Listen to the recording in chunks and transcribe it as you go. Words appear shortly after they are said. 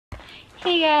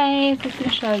Hey guys, it's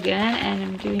Michelle again, and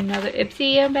I'm doing another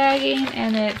Ipsy bagging,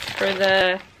 and it's for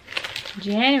the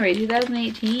January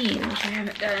 2018, which I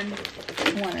haven't done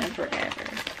one in forever.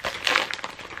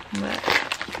 But,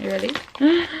 you ready?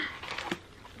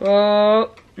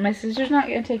 Well, my sister's not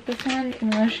gonna take this one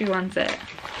unless she wants it.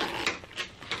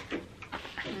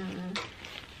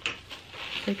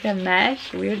 It's like a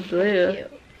mesh, weird blue.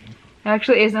 Cute.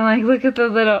 Actually, isn't like, look at the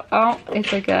little, oh,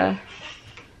 it's like a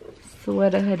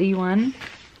sweater hoodie one.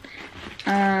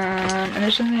 And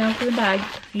there's something else in the bag.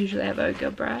 Usually I have a go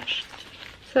brush.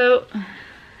 So,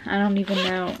 I don't even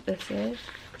know what this is.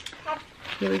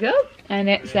 Here we go. And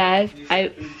it says,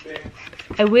 I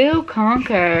will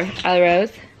conquer,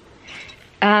 Rose.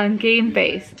 Game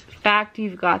face. Fact,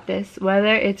 you've got this.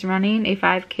 Whether it's running a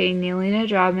 5K, nailing a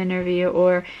job interview,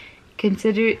 or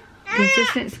consistent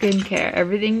skincare,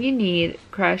 everything you need,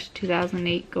 Crush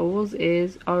 2008 goals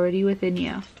is already within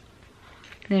you.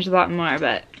 There's a lot more,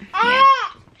 but yeah.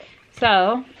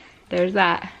 So, there's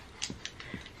that.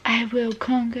 I will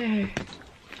conquer.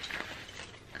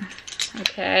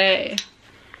 Okay.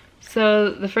 So,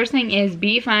 the first thing is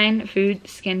Be Fine Food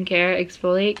Skincare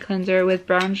Exfoliate Cleanser with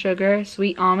brown sugar,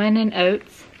 sweet almond, and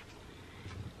oats.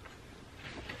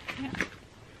 Yeah.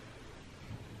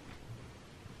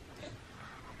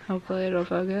 Hopefully it'll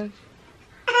focus.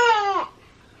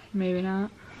 Maybe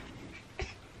not.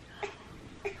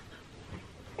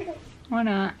 Why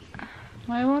not?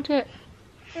 Why won't it?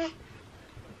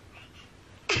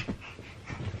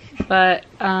 But,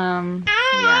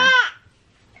 yeah.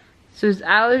 So it's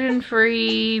allergen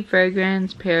free,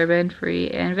 fragrance, paraben free,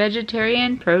 and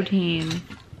vegetarian protein.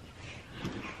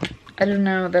 I don't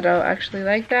know that I'll actually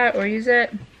like that or use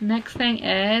it. Next thing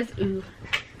is, ooh.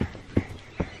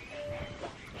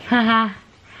 Haha.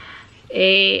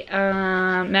 A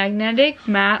magnetic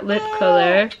matte lip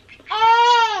color.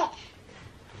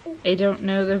 I don't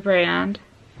know the brand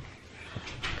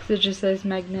because it just says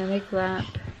magnetic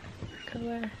lamp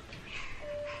color.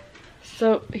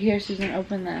 So here, Susan,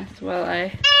 open this while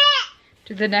I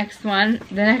do the next one.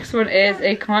 The next one is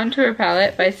a contour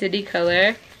palette by City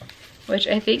Color, which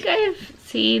I think I've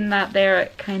seen that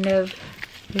they're kind of,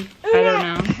 I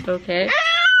don't know. Okay,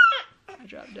 I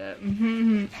dropped it.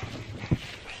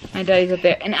 My daddy's up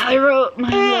there, and I wrote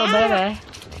my little baby.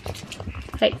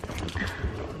 Hey.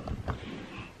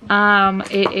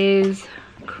 It is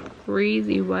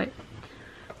crazy white.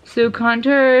 So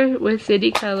contour with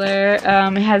City Color. It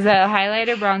has a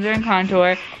highlighter, bronzer, and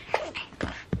contour.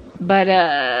 But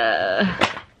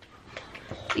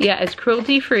yeah, it's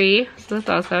cruelty free, so that's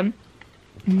awesome.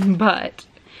 But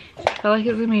I feel like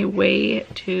it's gonna be way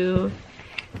too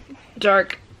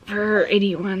dark for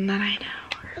anyone that I know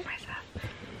or myself.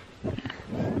 Yeah.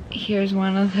 Here's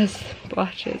one of the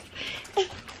splotches.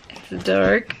 It's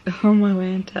dark. Oh my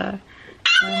Wanta.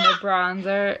 And the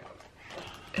bronzer.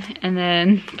 And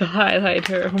then the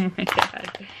highlighter. Oh my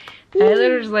god. The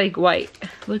highlighter's like white.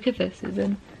 Look at this,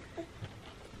 Susan.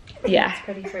 Yeah. It's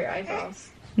pretty for your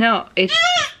eyebrows. No, it's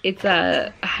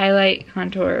a highlight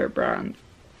contour bronze.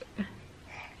 Yeah,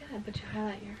 but you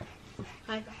highlight your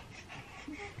eyebrows.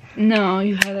 No,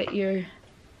 you highlight your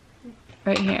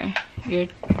right here. Your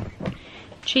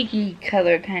cheeky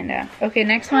color kinda. Okay,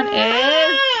 next one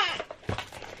is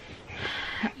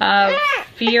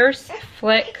Fierce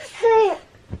Flicks. So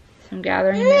I'm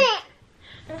gathering this.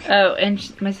 Oh, and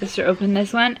my sister opened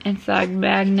this one. It's a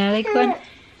magnetic one.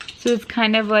 So it's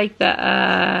kind of like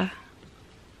the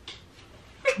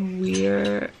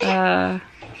weird oh,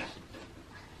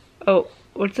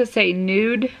 what's it say?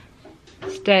 Nude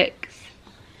Sticks.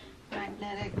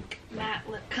 Magnetic matte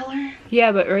lip color.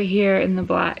 Yeah, but right here in the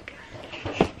black.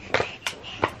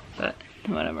 But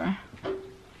whatever.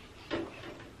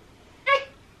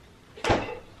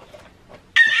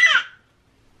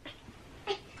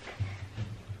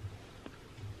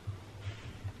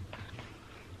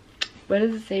 What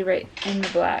does it say right in the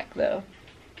black though?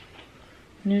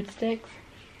 Nude Sticks?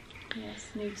 Yes,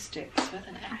 Nude Sticks with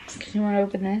an X. Do you want to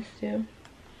open this too?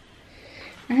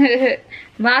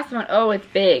 Last one. Oh, it's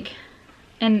big.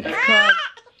 And it's called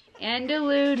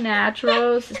Andalou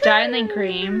Naturals Styling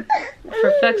Cream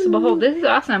for Flexible Hold. This is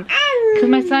awesome. Because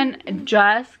my son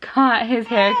just got his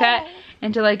haircut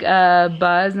into like a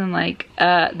buzz and like,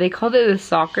 they called it a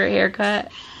soccer haircut.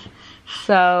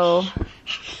 So...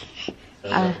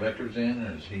 Vector's in,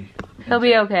 or is he? He'll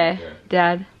be okay,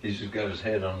 Dad. He's just got his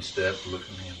head on the step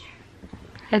looking in.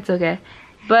 It's okay.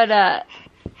 But,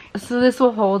 so this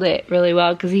will hold it really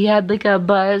well because he had like a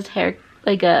buzzed hair,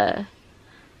 like a,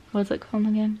 what's it called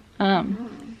again? A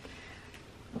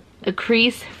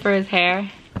crease for his hair.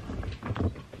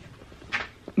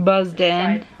 Buzzed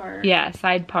in. Side part. Yeah,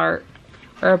 side part.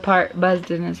 or a part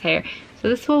buzzed in his hair. So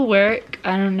this will work.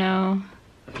 I don't know.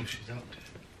 I think she's out.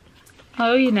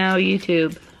 Oh, you know,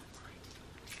 YouTube.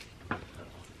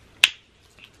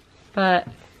 But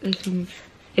this one's,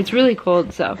 it's really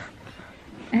cold, so.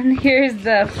 And here's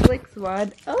the flick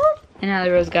wad. Oh,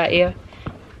 another rose got you.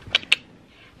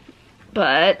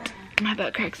 But my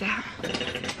butt cracks out.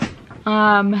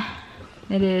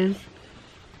 It is.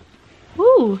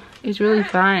 Woo, it's really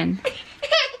fun.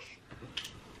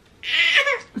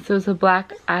 So it's a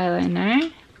black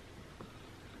eyeliner.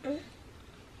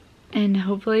 And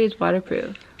hopefully it's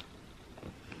waterproof.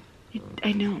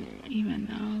 I don't even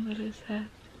know what it says.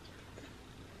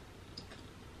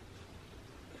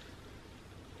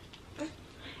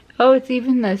 Oh, it's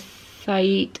even the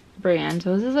Sight brand.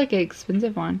 So this is like an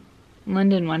expensive one.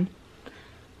 London one.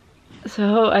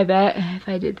 So I bet if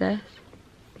I did this,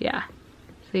 yeah.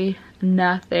 See,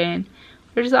 nothing.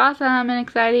 Which is awesome and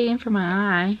exciting for my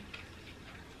eye.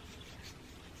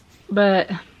 But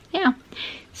yeah.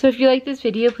 So if you like this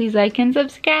video, please like and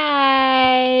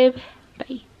subscribe.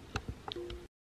 Bye.